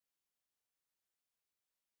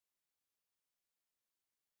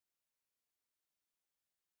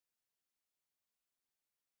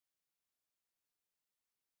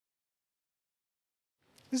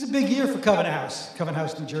This is a big year for Covenant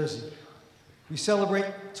House, New Jersey. We celebrate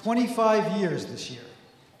 25 years this year.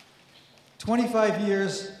 25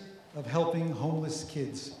 years of helping homeless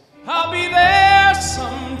kids. I'll be there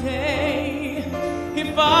someday.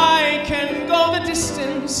 If I can go the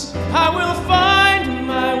distance, I will find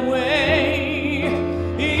my way.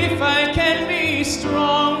 If I can be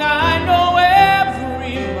strong, I know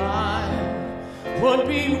every mile would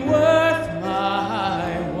be worth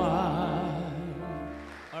my while.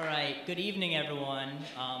 All right, good evening, everyone.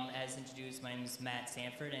 As introduced, my name is Matt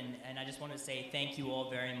Sanford, and I just want to say thank you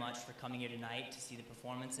all very much for coming here tonight to see the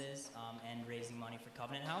performances and raising money for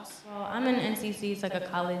Covenant House. Well, I'm in NCC, it's like a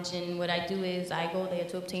college, and what I do is I go there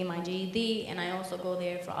to obtain my GED, and I also go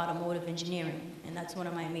there for automotive engineering, and that's one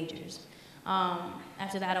of my majors.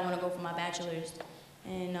 After that, I want to go for my bachelor's,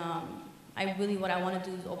 and what I want to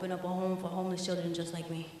do is open up a home for homeless children just like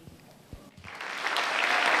me.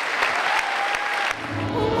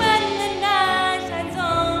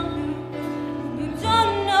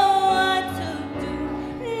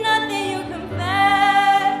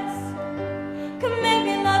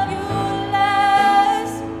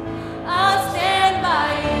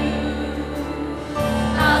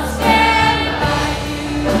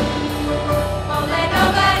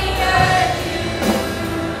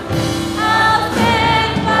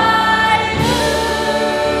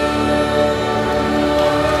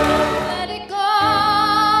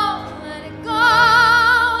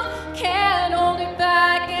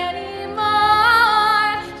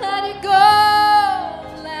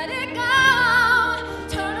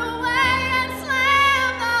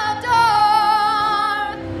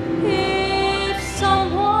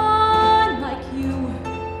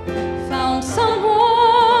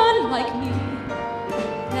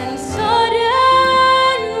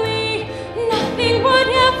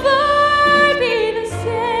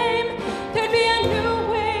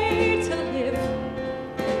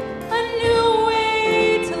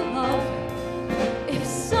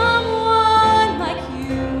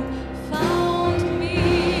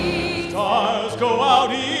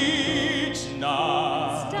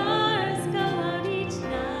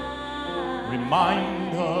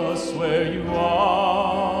 Remind us where you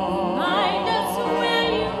are. Remind us where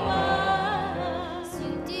you are.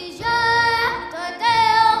 C'est déjà the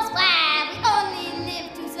tales where we only live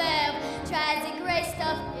to serve. Try the great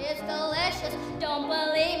stuff, it's delicious. Don't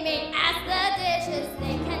believe me, ask the dishes.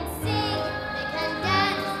 They can sing, they can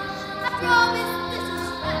dance. I promise this is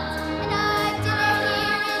right, and our dinner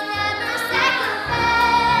here is never second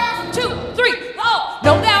best. 2, 3, oh!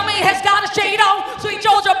 No doubt me has got a shade on, sweet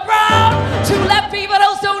Georgia Brown. Two left people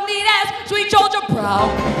also need as sweet Georgia Brown.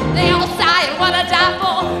 They all sigh and wanna die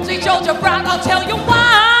for sweet Georgia Brown. I'll tell you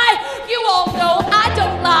why. You all know I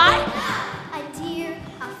don't lie. A deer,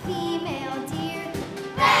 a female deer,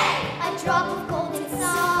 a drop of golden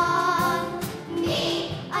sun.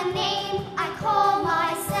 Me, a name I call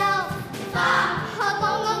myself. A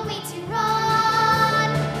long, long way to run.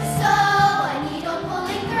 So I need a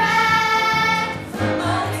pulling thread.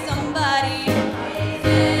 Oh, somebody, is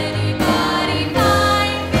anybody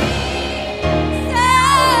find me?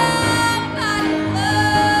 Somebody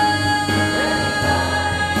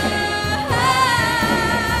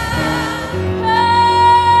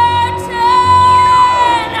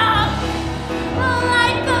Turn up,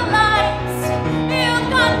 light the lights. You've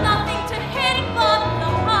got nothing to hit but the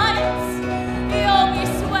heights. You'll be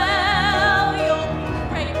swell, you'll be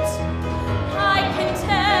great. I can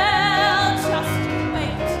tell, just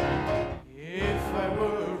wait. If I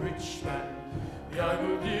were a rich man,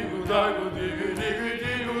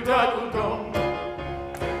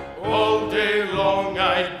 all day long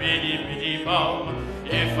I'd biddy bum.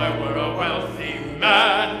 If I were a wealthy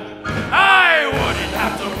man, I wouldn't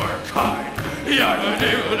have to work hard.